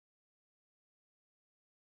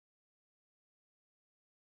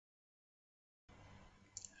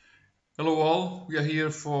Hello all, we are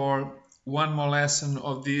here for one more lesson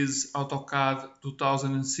of this AutoCAD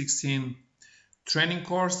 2016 training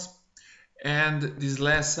course, and this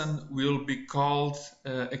lesson will be called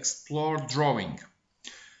Explore Drawing.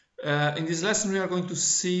 In this lesson we are going to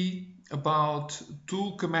see about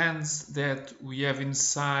two commands that we have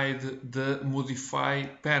inside the Modify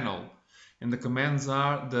panel, and the commands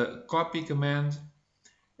are the Copy command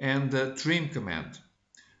and the Trim command.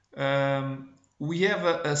 We have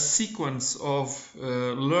a sequence of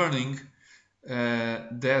learning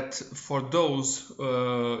that for those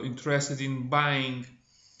interested in buying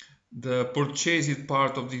the purchased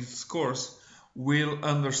part of this course will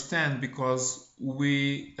understand, because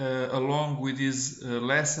we along with these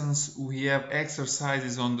lessons we have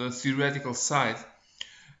exercises on the theoretical side,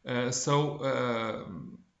 so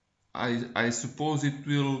I suppose it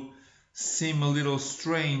will seem a little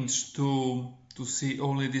strange to see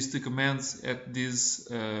only these two commands at this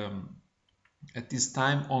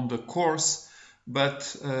time on the course,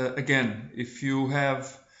 but again, if you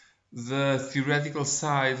have the theoretical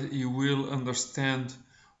side, you will understand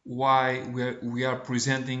why we are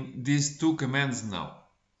presenting these two commands now.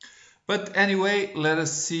 But anyway, let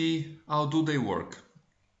us see how do they work.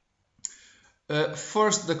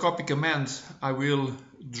 First, the copy command. I will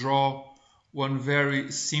draw one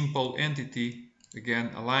very simple entity,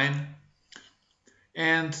 again a line.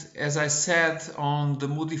 And as I said, on the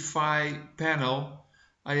Modify panel,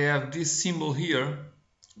 I have this symbol here,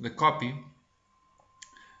 the copy,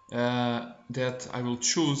 that I will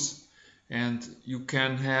choose, and you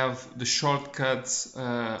can have the shortcuts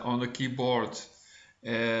on the keyboard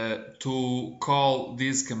to call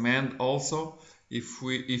this command also.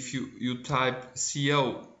 If you type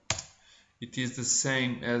CO, it is the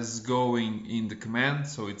same as going in the command,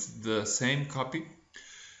 so it's the same copy.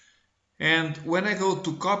 And when I go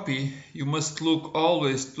to copy, you must look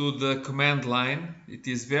always to the command line. It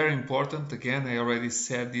is very important. Again, I already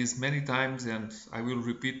said this many times and I will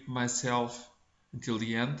repeat myself until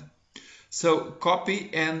the end. So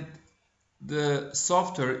copy, and the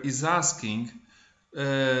software is asking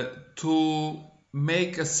to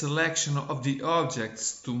make a selection of the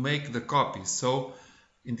objects to make the copy. So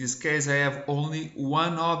in this case I have only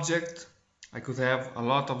one object. I could have a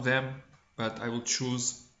lot of them, but I will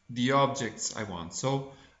choose the objects I want.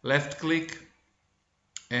 So left click,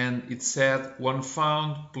 and it said one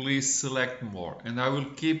found, please select more, and I will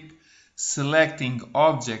keep selecting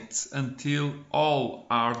objects until all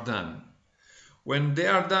are done. When they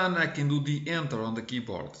are done, I can do the enter on the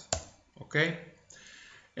keyboard. Okay,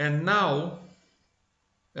 and now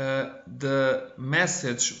the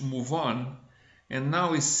message move on, and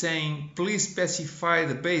now is saying please specify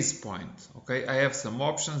the base point. Okay, I have some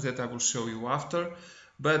options that I will show you after,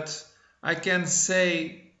 but I can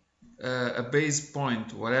say a base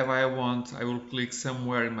point, whatever I want. I will click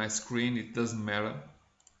somewhere in my screen, it doesn't matter.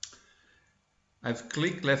 I've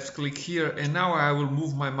clicked, left click here, and now I will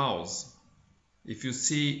move my mouse. If you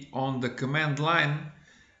see on the command line,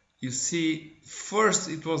 you see first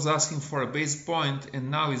it was asking for a base point,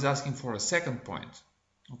 and now it's asking for a second point.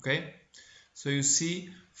 Okay, so you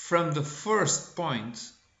see from the first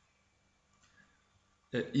point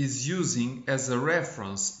is using as a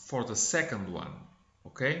reference for the second one.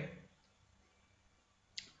 Okay,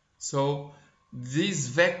 so this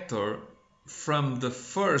vector from the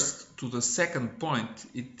first to the second point,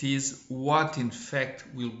 it is what in fact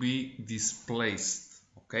will be displaced.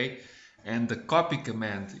 Okay, and the copy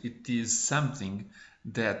command, it is something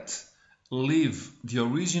that leave the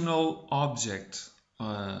original object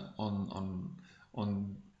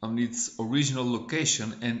on its original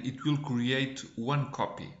location, and it will create one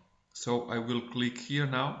copy. So I will click here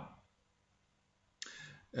now.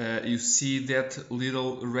 You see that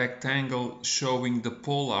little rectangle showing the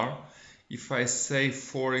polar. If I say,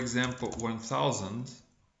 for example, 1000,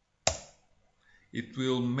 it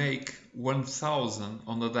will make 1000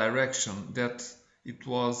 on the direction that it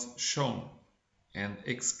was shown, and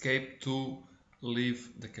escape to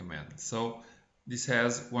leave the command. So this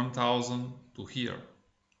has 1000 to here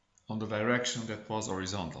on the direction that was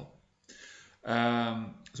horizontal.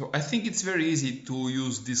 So I think it's very easy to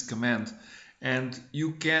use this command, and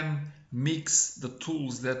you can mix the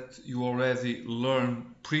tools that you already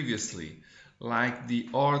learned previously, like the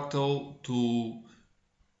ortho to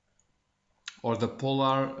or the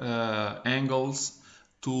polar angles,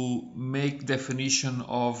 to make definition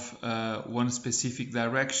of one specific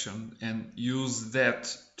direction and use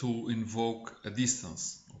that to invoke a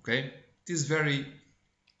distance. Okay, it is very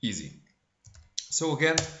easy. So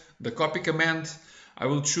again, the copy command, I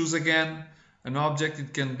will choose again an object.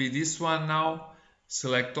 It can be this one now.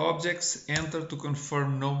 Select objects, enter to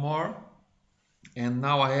confirm no more. and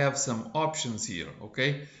now I have some options here,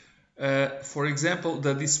 okay? For example,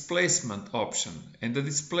 the displacement option, and the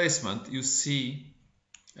displacement, you see,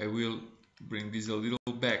 I will bring this a little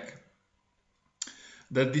back.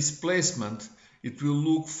 The displacement, it will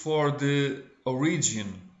look for the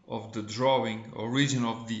origin of the drawing, origin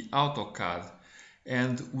of the AutoCAD,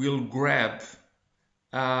 and will grab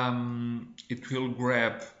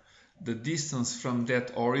the distance from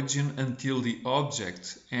that origin until the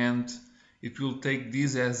object, and it will take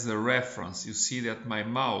this as a reference. You see that my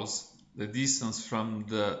mouse, the distance from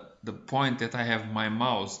the point that I have my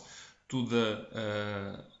mouse to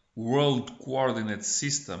the world coordinate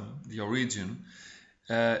system, the origin,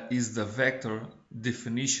 is the vector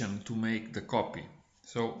definition to make the copy.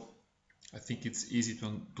 So I think it's easy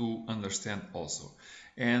to understand also.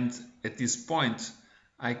 And at this point,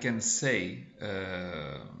 I can say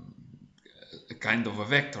a kind of a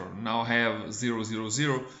vector. Now I have 0, 0,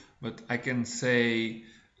 0, but I can say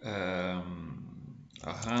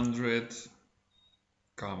 100,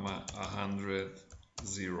 100,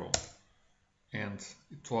 0. And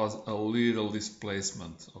it was a little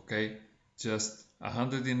displacement, okay? Just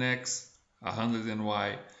 100 in X, 100 in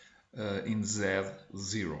Y, in Z,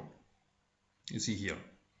 0. You see here,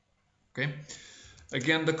 okay?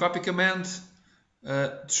 Again, the copy command,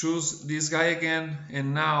 choose this guy again,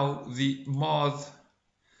 and now the mod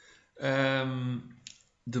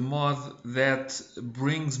that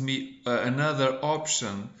brings me another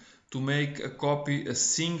option to make a copy a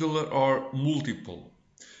singular or multiple.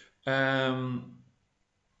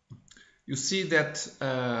 You see that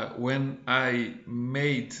when I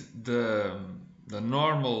made the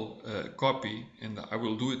normal copy, and I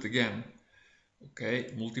will do it again,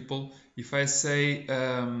 okay, multiple. If I say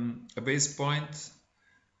a base point,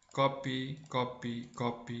 copy, copy,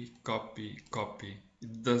 copy, copy, copy,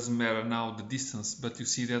 it doesn't matter now the distance, but you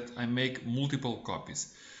see that I make multiple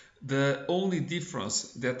copies. The only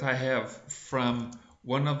difference that I have from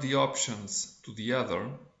one of the options to the other,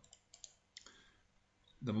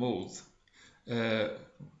 the mode,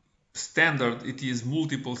 standard, it is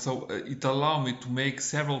multiple, so it allows me to make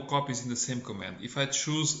several copies in the same command. If I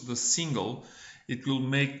choose the single, it will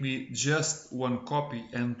make me just one copy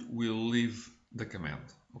and will leave the command.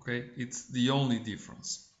 Okay, it's the only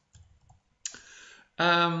difference.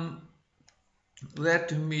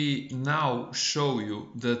 Let me now show you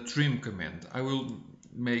the trim command. I will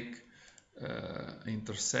make an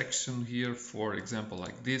intersection here, for example,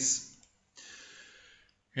 like this.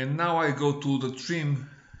 And now I go to the trim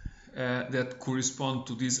that correspond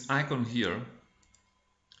to this icon here.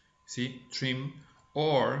 See, trim,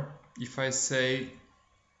 or if I say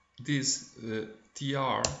this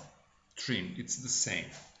TR trim, it's the same.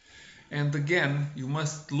 And again, you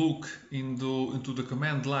must look into the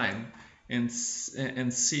command line and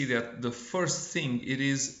see that the first thing, it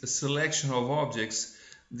is a selection of objects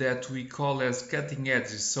that we call as cutting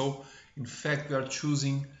edges. So in fact, we are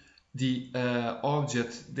choosing the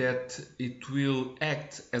object that it will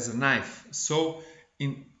act as a knife. So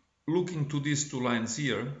in looking to these two lines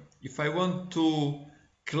here, if I want to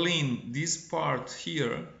clean this part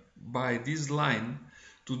here by this line,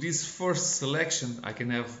 to this first selection, I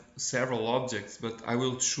can have several objects, but I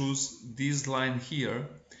will choose this line here,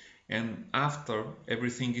 and after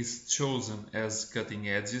everything is chosen as cutting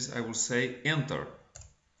edges, I will say enter.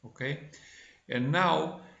 Okay, and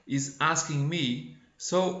now is asking me,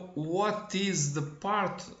 so what is the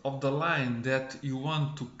part of the line that you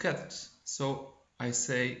want to cut? So I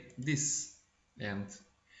say this, and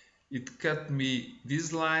it cut me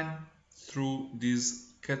this line through this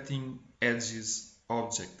cutting edges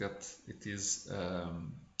object that it is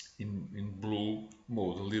in blue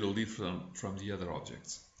mode, a little different from the other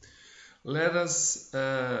objects. Let us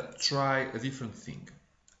try a different thing.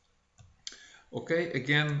 Okay,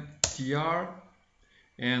 again, TR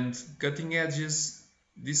and cutting edges,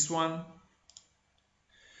 this one,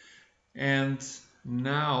 and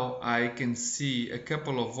now I can see a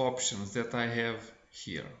couple of options that I have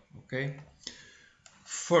here. Okay,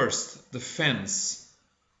 first, the fence.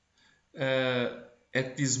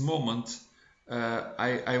 At this moment,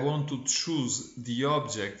 I want to choose the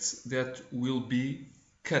objects that will be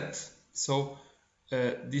cut. So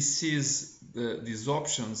these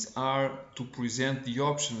options are to present the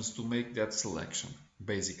options to make that selection,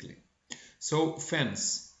 basically. So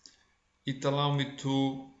fence, it allows me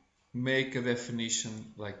to make a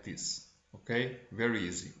definition like this. Okay, very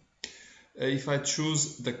easy. If I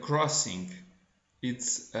choose the crossing,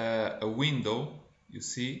 it's a window, you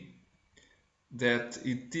see that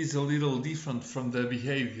it is a little different from the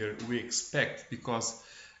behavior we expect, because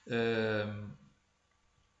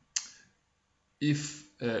if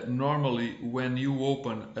normally when you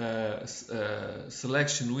open a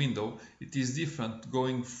selection window, it is different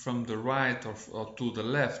going from the right or to the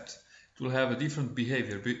left. It will have a different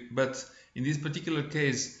behavior. But in this particular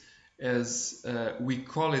case, as we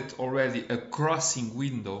call it already a crossing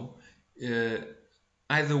window,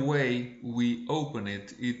 either way we open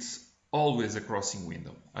it, it's always a crossing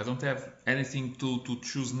window. I don't have anything to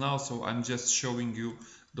choose now, so I'm just showing you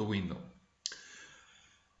the window.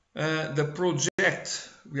 The project,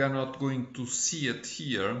 we are not going to see it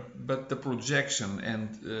here, but the projection,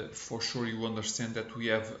 and for sure you understand that we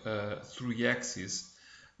have 3 axes.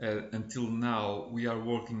 Until now we are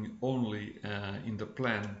working only in the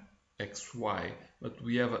plan XY, but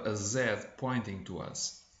we have a Z pointing to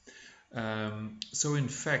us. So in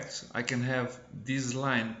fact I can have this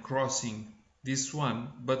line crossing this one,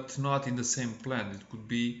 but not in the same plane. It could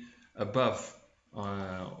be above,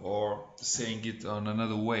 or saying it on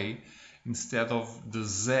another way, instead of the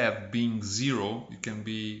Z being 0, it can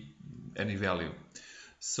be any value.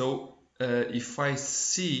 So if I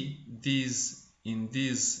see these in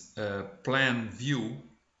this plan view,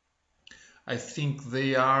 I think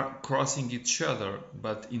they are crossing each other,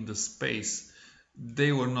 but in the space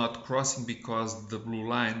they were not crossing because the blue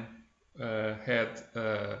line had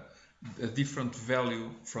a different value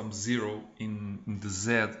from 0 in the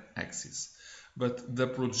Z axis. But the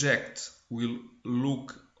project will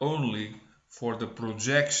look only for the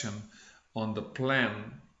projection on the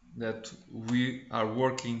plan that we are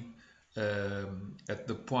working at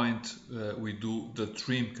the point we do the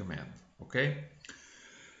trim command. Okay.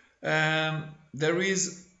 There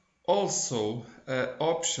is also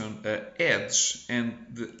option edge, and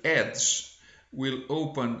the edge will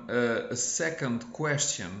open a second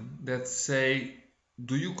question that say,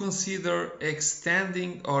 do you consider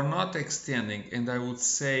extending or not extending? And I would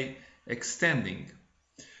say extending.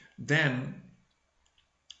 Then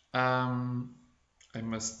I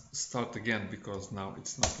must start again because now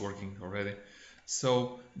it's not working already.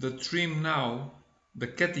 So the trim now, the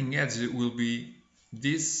cutting edge will be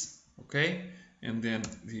this, okay, and then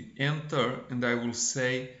the enter, and I will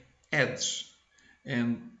say edge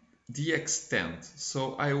and the extend.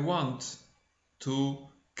 So I want to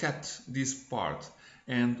cut this part,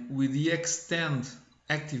 and with the extend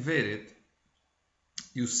activated,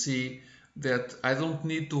 you see that I don't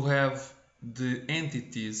need to have the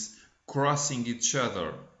entities crossing each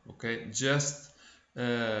other. Okay, just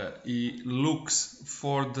it looks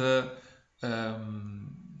for the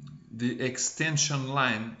extension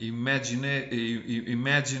line. Imagine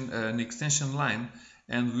an extension line,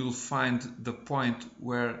 and we'll find the point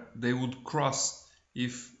where they would cross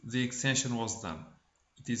if the extension was done.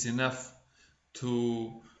 It is enough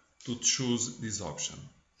to choose this option.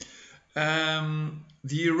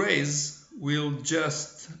 The erase will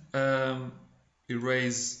just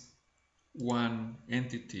erase one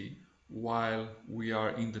entity while we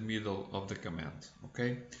are in the middle of the command.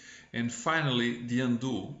 Okay, and finally the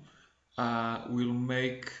undo will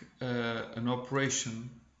make an operation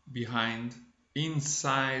behind,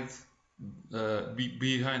 inside,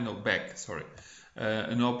 behind or back, sorry,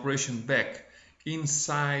 an operation back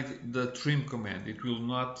inside the trim command. It will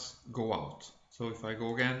not go out. So if I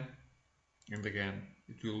go again and again,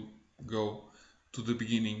 it will go to the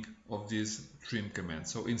beginning of this trim command.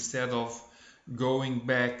 So instead of going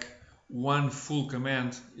back one full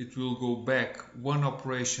command, it will go back one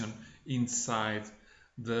operation inside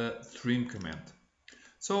the trim command.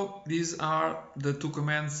 So these are the 2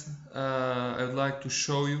 commands I would like to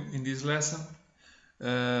show you in this lesson.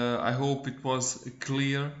 I hope it was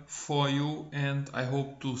clear for you, and I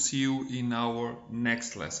hope to see you in our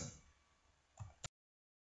next lesson.